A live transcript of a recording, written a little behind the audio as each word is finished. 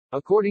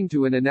According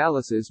to an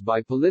analysis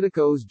by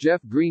Politico's Jeff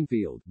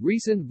Greenfield,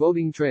 recent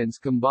voting trends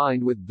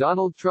combined with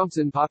Donald Trump's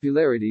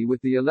unpopularity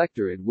with the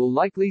electorate will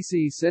likely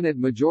see Senate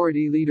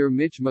Majority Leader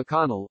Mitch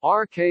McConnell,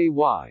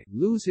 RKY,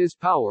 lose his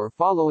power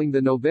following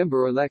the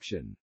November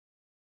election.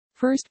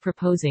 First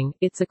proposing,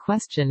 it's a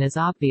question as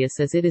obvious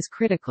as it is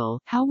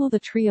critical, how will the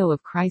trio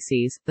of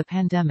crises, the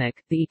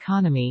pandemic, the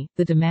economy,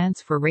 the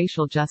demands for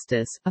racial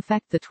justice,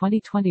 affect the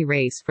 2020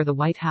 race for the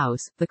White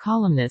House? The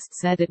columnist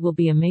said it will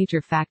be a major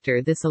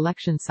factor this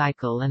election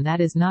cycle, and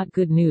that is not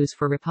good news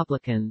for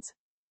Republicans.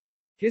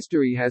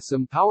 History has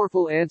some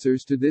powerful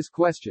answers to this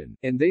question,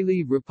 and they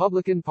leave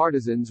Republican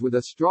partisans with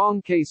a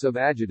strong case of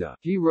agita,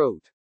 he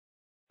wrote.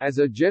 As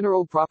a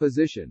general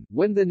proposition,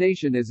 when the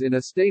nation is in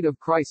a state of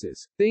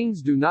crisis,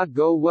 things do not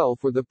go well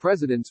for the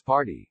president's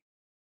party.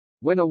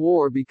 When a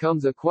war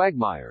becomes a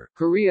quagmire,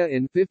 Korea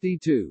in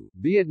 52,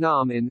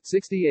 Vietnam in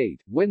 68,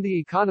 when the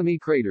economy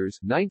craters,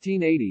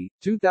 1980,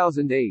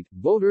 2008,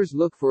 voters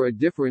look for a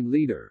different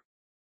leader.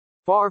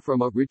 Far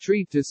from a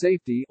retreat to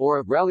safety or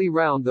a rally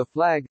round the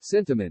flag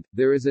sentiment,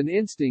 there is an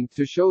instinct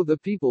to show the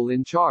people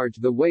in charge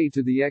the way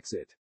to the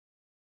exit.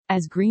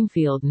 As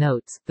Greenfield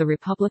notes, the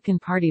Republican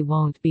Party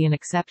won't be an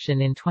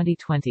exception in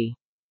 2020.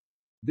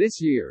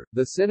 This year,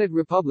 the Senate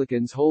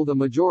Republicans hold a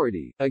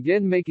majority,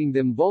 again making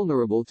them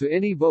vulnerable to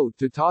any vote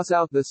to toss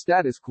out the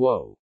status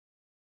quo.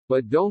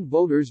 But don't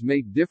voters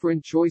make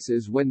different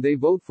choices when they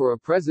vote for a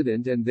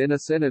president and then a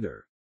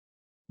senator?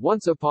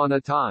 Once upon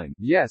a time,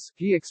 yes,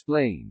 he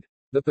explained.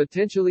 The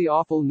potentially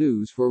awful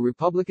news for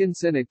Republican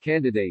Senate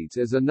candidates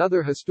is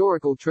another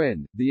historical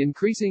trend, the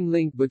increasing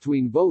link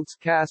between votes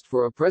cast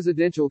for a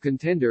presidential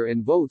contender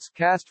and votes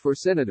cast for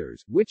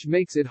senators, which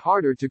makes it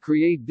harder to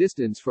create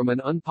distance from an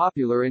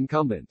unpopular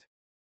incumbent.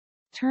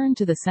 Turn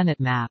to the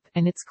Senate map,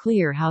 and it's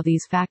clear how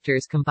these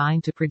factors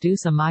combine to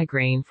produce a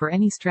migraine for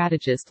any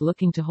strategist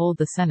looking to hold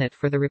the Senate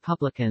for the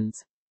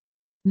Republicans.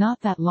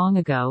 Not that long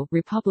ago,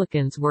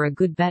 Republicans were a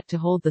good bet to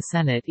hold the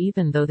Senate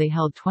even though they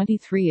held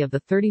 23 of the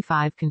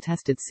 35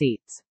 contested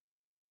seats.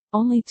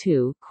 Only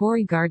two,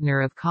 Cory Gardner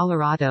of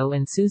Colorado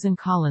and Susan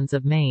Collins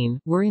of Maine,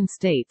 were in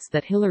states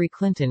that Hillary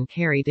Clinton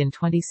carried in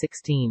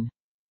 2016.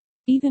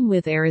 Even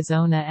with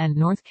Arizona and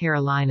North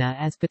Carolina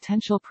as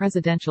potential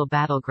presidential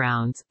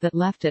battlegrounds, that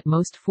left at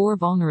most 4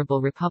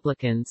 vulnerable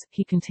Republicans,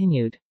 he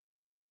continued.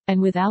 And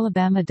with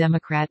Alabama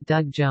Democrat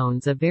Doug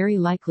Jones a very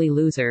likely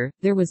loser,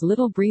 there was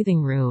little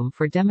breathing room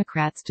for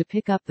Democrats to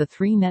pick up the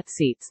 3 net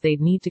seats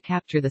they'd need to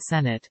capture the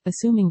Senate,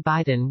 assuming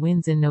Biden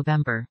wins in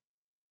November.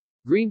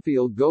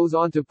 Greenfield goes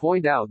on to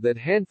point out that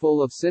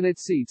handful of Senate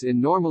seats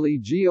in normally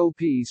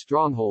GOP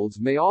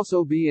strongholds may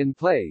also be in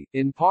play,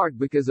 in part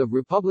because of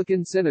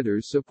Republican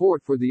senators'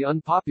 support for the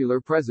unpopular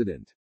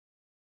president.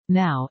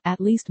 Now, at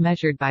least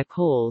measured by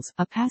polls,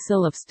 a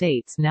passel of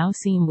states now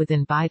seem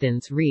within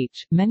Biden's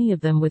reach, many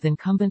of them with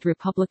incumbent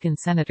Republican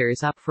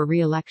senators up for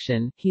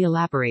re-election, he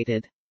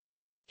elaborated.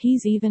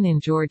 He's even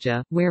in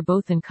Georgia, where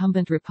both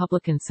incumbent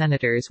Republican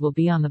senators will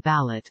be on the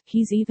ballot.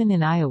 He's even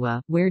in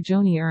Iowa, where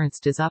Joni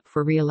Ernst is up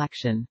for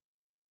re-election.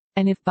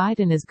 And if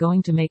Biden is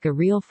going to make a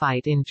real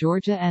fight in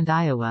Georgia and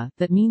Iowa,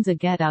 that means a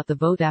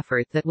get-out-the-vote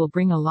effort that will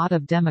bring a lot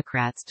of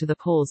Democrats to the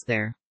polls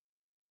there.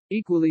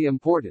 Equally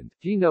important,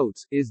 he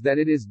notes, is that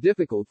it is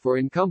difficult for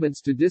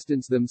incumbents to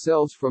distance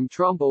themselves from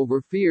Trump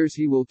over fears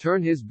he will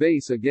turn his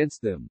base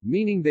against them,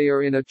 meaning they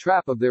are in a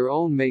trap of their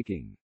own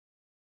making.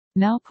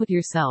 Now put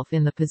yourself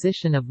in the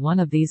position of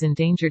one of these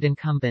endangered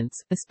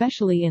incumbents,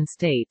 especially in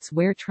states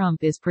where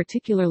Trump is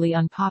particularly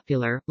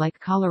unpopular, like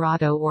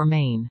Colorado or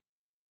Maine.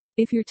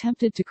 If you're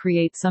tempted to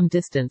create some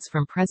distance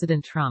from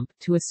President Trump,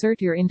 to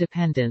assert your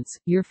independence,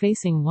 you're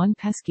facing one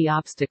pesky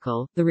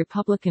obstacle. The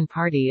Republican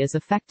Party is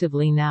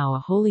effectively now a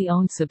wholly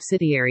owned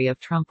subsidiary of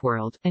Trump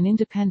world, and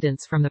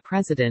independence from the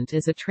president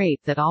is a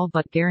trait that all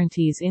but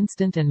guarantees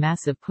instant and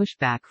massive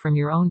pushback from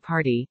your own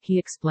party, he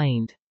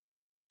explained.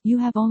 You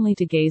have only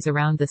to gaze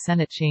around the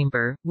Senate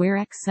chamber, where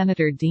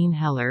ex-Senator Dean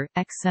Heller,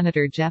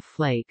 ex-Senator Jeff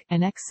Flake,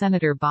 and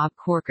ex-Senator Bob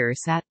Corker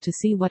sat, to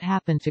see what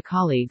happened to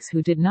colleagues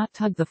who did not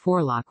tug the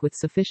forelock with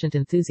sufficient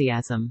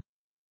enthusiasm.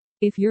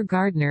 If you're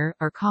Gardner,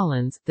 or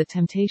Collins, the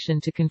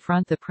temptation to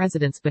confront the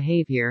president's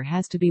behavior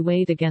has to be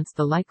weighed against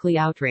the likely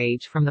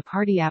outrage from the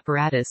party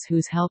apparatus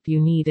whose help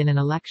you need in an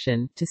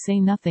election, to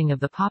say nothing of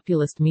the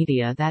populist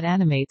media that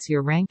animates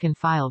your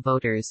rank-and-file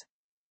voters.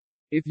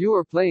 If you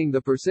are playing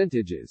the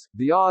percentages,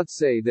 the odds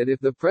say that if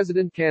the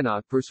president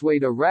cannot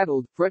persuade a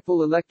rattled,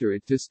 fretful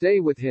electorate to stay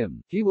with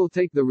him, he will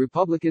take the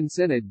Republican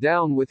Senate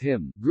down with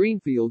him,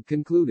 Greenfield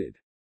concluded.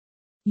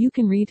 You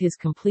can read his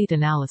complete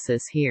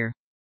analysis here.